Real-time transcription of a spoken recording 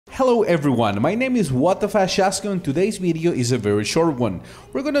Hello everyone, my name is WTFashasko and today's video is a very short one.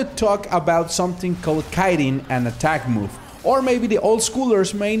 We're gonna talk about something called kiting, an attack move, or maybe the old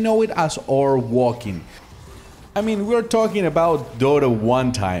schoolers may know it as or walking. I mean, we're talking about Dota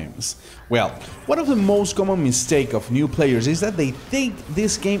 1 times. Well, one of the most common mistakes of new players is that they think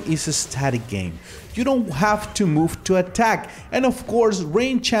this game is a static game. You don't have to move to attack, and of course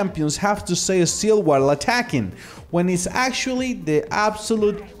ranked champions have to stay still while attacking, when it's actually the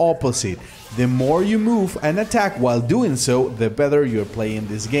absolute opposite. The more you move and attack while doing so, the better you're playing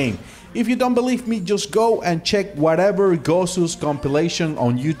this game. If you don't believe me, just go and check whatever Gosu's compilation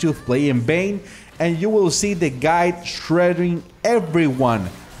on YouTube, Play in Vain, and you will see the guy shredding everyone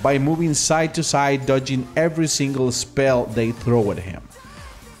by moving side to side, dodging every single spell they throw at him.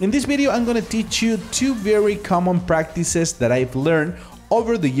 In this video, I'm gonna teach you two very common practices that I've learned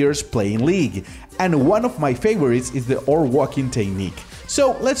over the years playing League, and one of my favorites is the or walking technique.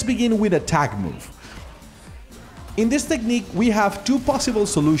 So let's begin with attack move. In this technique, we have two possible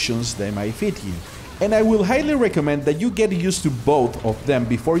solutions that might fit you, and I will highly recommend that you get used to both of them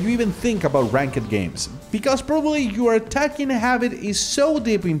before you even think about ranked games, because probably your attacking habit is so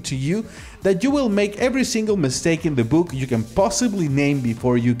deep into you that you will make every single mistake in the book you can possibly name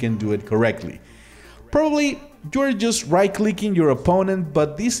before you can do it correctly. Probably you're just right-clicking your opponent,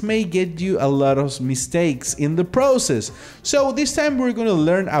 but this may get you a lot of mistakes in the process. So this time we're going to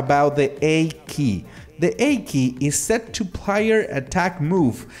learn about the A key. The A key is set to player attack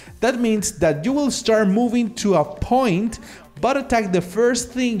move. That means that you will start moving to a point, but attack the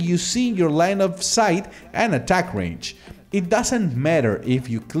first thing you see in your line of sight and attack range. It doesn't matter if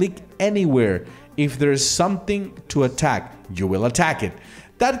you click anywhere. If there's something to attack, you will attack it.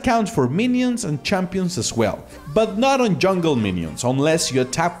 That counts for minions and champions as well, but not on jungle minions unless you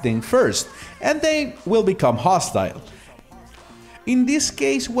attack them first, and they will become hostile. In this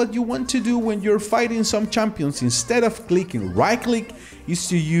case, what you want to do when you're fighting some champions, instead of clicking right click, is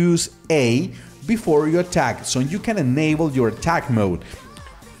to use A before you attack, so you can enable your attack mode.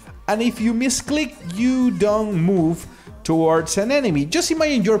 And if you misclick, you don't move towards an enemy. Just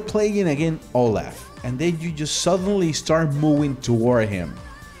imagine you're playing against Olaf, and then you just suddenly start moving toward him.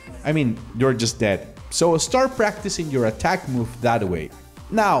 I mean, you're just dead. So start practicing your attack move that way.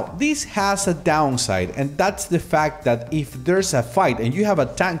 Now, this has a downside, and that's the fact that if there's a fight and you have a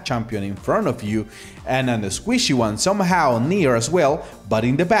tank champion in front of you and a squishy one somehow near as well, but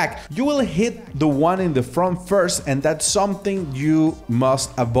in the back, you will hit the one in the front first, and that's something you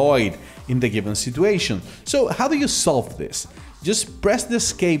must avoid in the given situation. So how do you solve this? Just press the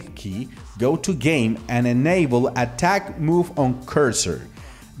escape key, go to game, and enable attack move on cursor.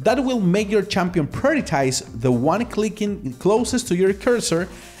 That will make your champion prioritize the one clicking closest to your cursor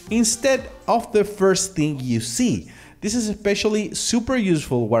instead of the first thing you see. This is especially super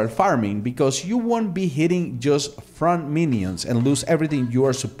useful while farming, because you won't be hitting just front minions and lose everything you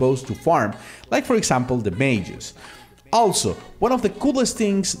are supposed to farm, like for example the mages. Also, one of the coolest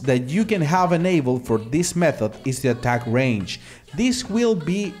things that you can have enabled for this method is the attack range. This will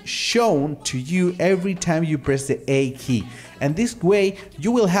be shown to you every time you press the A key, and this way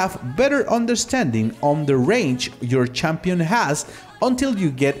you will have better understanding on the range your champion has until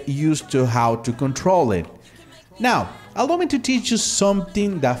you get used to how to control it. Now, allow me to teach you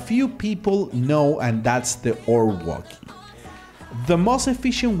something that few people know, and that's the or walking. The most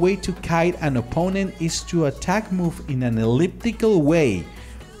efficient way to kite an opponent is to attack move in an elliptical way.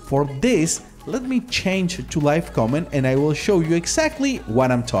 For this, let me change to live comment and I will show you exactly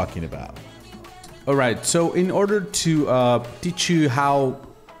what I'm talking about. Alright, so in order to teach you how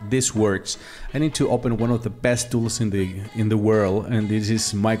this works, I need to open one of the best tools in the world, and this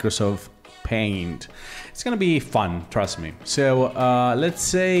is Microsoft Paint. It's gonna be fun, trust me. So let's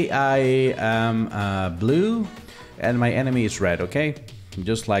say I am blue and my enemy is red, okay?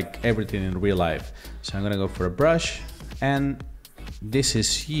 Just like everything in real life. So I'm gonna go for a brush, and this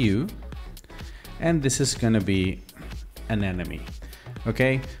is you, and this is gonna be an enemy,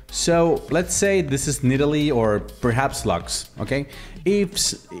 okay? So let's say this is Nidalee or perhaps Lux, okay?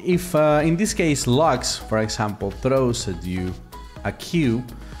 If in this case Lux, for example, throws at you a Q,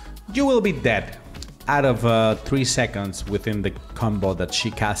 you will be dead out of 3 seconds within the combo that she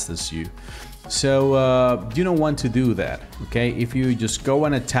casts you. So you don't want to do that, okay? If you just go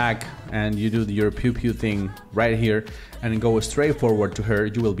and attack and you do your pew pew thing right here and go straight forward to her,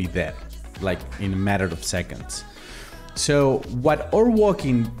 you will be dead, like in a matter of seconds. So what or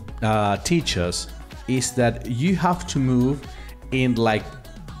walking teaches is that you have to move in, like,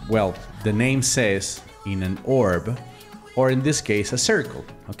 well, the name says, in an orb, or in this case a circle,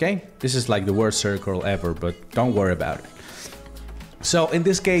 okay? This is like the worst circle ever, but don't worry about it. So in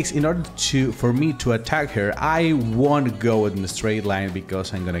this case, in order for me to attack her, I won't go in the straight line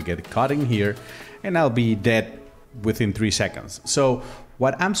because I'm gonna get caught in here and I'll be dead within 3 seconds. So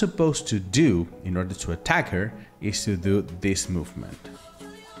what I'm supposed to do in order to attack her is to do this movement.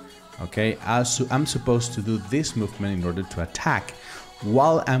 Okay, I'm supposed to do this movement in order to attack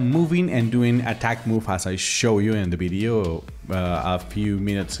while I'm moving and doing attack move as I show you in the video a few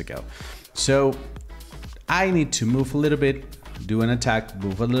minutes ago. So I need to move a little bit, do an attack,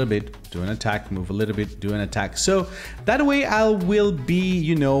 move a little bit, do an attack, move a little bit, do an attack. So that way I will be,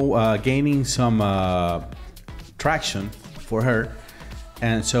 you know, gaining some traction for her.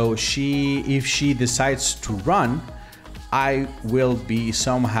 And so if she decides to run, I will be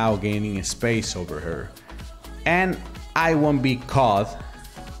somehow gaining space over her. And I won't be caught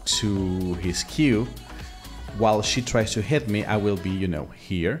to his Q. While she tries to hit me, I will be, you know,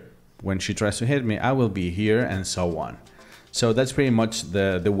 here. When she tries to hit me, I will be here, and so on. So that's pretty much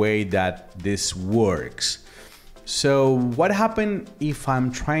the way that this works. So what happened if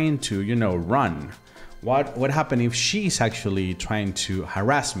I'm trying to, you know, run? What happened if she's actually trying to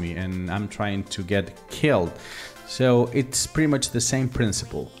harass me and I'm trying to get killed? So it's pretty much the same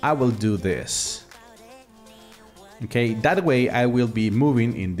principle. I will do this. Okay, that way I will be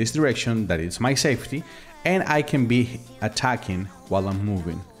moving in this direction, that is my safety, and I can be attacking while I'm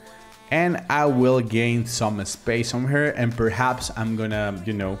moving. And I will gain some space on her, and perhaps I'm gonna,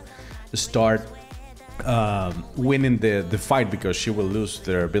 you know, start winning the fight because she will lose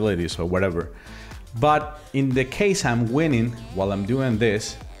their abilities or whatever. But in the case I'm winning while I'm doing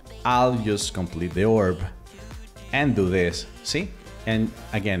this, I'll just complete the orb and do this, see? And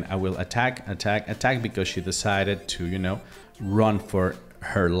again, I will attack, attack, attack because she decided to, you know, run for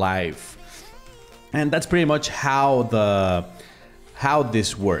her life. And that's pretty much how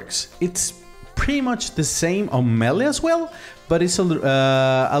this works. It's pretty much the same on melee as well, but it's a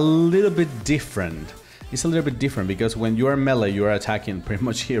little bit different. It's a little bit different because when you are melee, you are attacking pretty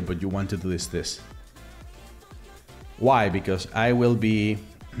much here, but you want to do this. Why? Because I will be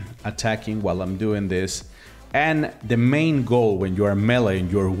attacking while I'm doing this. And the main goal when you are melee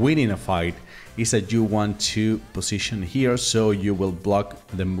and you're winning a fight is that you want to position here so you will block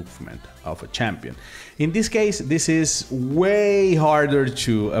the movement of a champion. In this case, this is way harder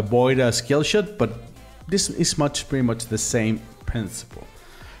to avoid a skill shot, but this is pretty much the same principle.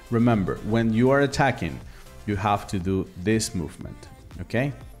 Remember, when you are attacking, you have to do this movement,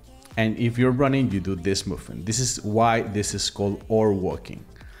 okay? And if you're running, you do this movement. This is why this is called orb walking,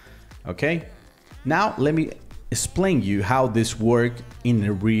 okay? Now, let me explain you how this works in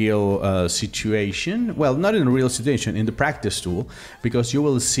a real situation. Well, not in a real situation, in the practice tool, because you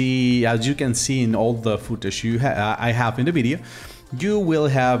will see, as you can see in all the footage I have in the video, you will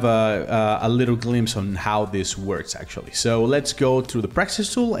have a little glimpse on how this works actually. So let's go through the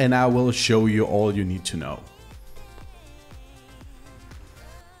practice tool and I will show you all you need to know.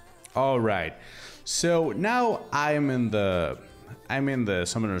 All right, so now I'm in the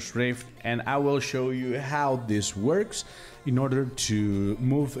Summoner's Rift and I will show you how this works in order to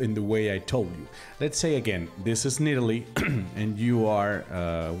move in the way I told you. Let's say again, this is Nidalee and you are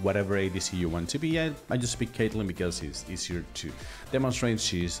whatever ADC you want to be. I just pick Caitlyn because it's easier to demonstrate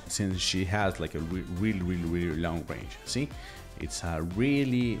since she has like a really long range. See, it's a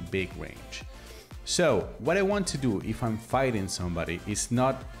really big range. So what I want to do if I'm fighting somebody is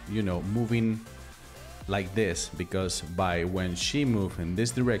not, you know, moving like this, because when she moves in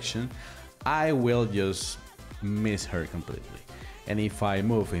this direction, I will just miss her completely. And if I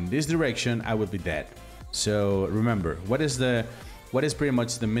move in this direction, I will be dead. So remember, what is pretty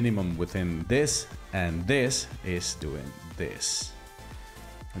much the minimum within this and this is doing this.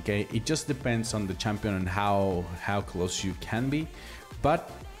 Okay, it just depends on the champion and how close you can be,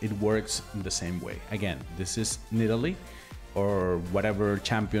 but it works in the same way. Again, this is Nidalee or whatever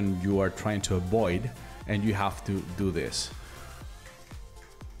champion you are trying to avoid, and you have to do this.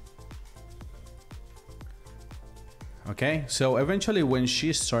 Okay, so eventually when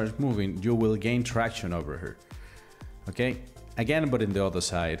she starts moving, you will gain traction over her. Okay, again, but in the other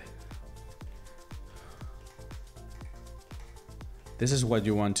side. This is what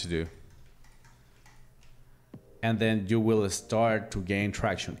you want to do. And then you will start to gain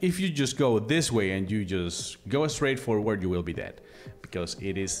traction. If you just go this way and you just go straight forward, you will be dead, because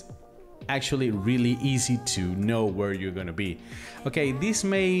it is actually really easy to know where you're gonna be. Okay, this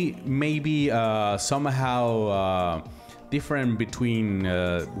may be somehow different between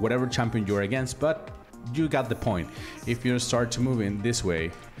whatever champion you're against, but you got the point. If you start to move in this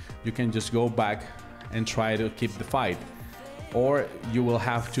way, you can just go back and try to keep the fight, or you will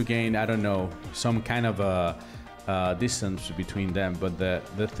have to gain, I don't know, some kind of distance between them, but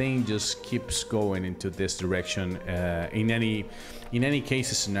the thing just keeps going into this direction in any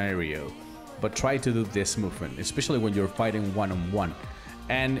case scenario. But try to do this movement, especially when you're fighting one-on-one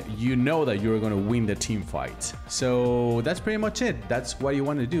and you know that you're going to win the team fight. So that's pretty much it. That's what you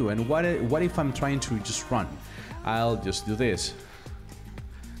want to do. And what if I'm trying to just run? I'll just do this.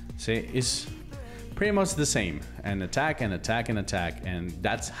 See, it's pretty much the same, and attack and attack and attack, and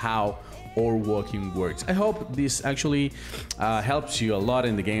that's how or walking works. I hope this actually helps you a lot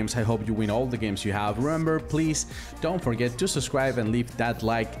in the games. I hope you win all the games you have. Remember, please don't forget to subscribe and leave that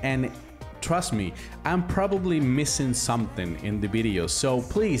like, and trust me, I'm probably missing something in the video. So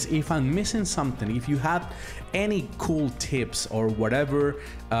please, if I'm missing something, if you have any cool tips or whatever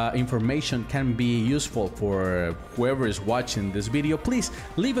information can be useful for whoever is watching this video, please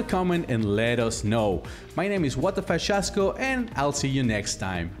leave a comment and let us know. My name is What the Fashasco, and I'll see you next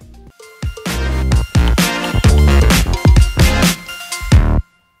time.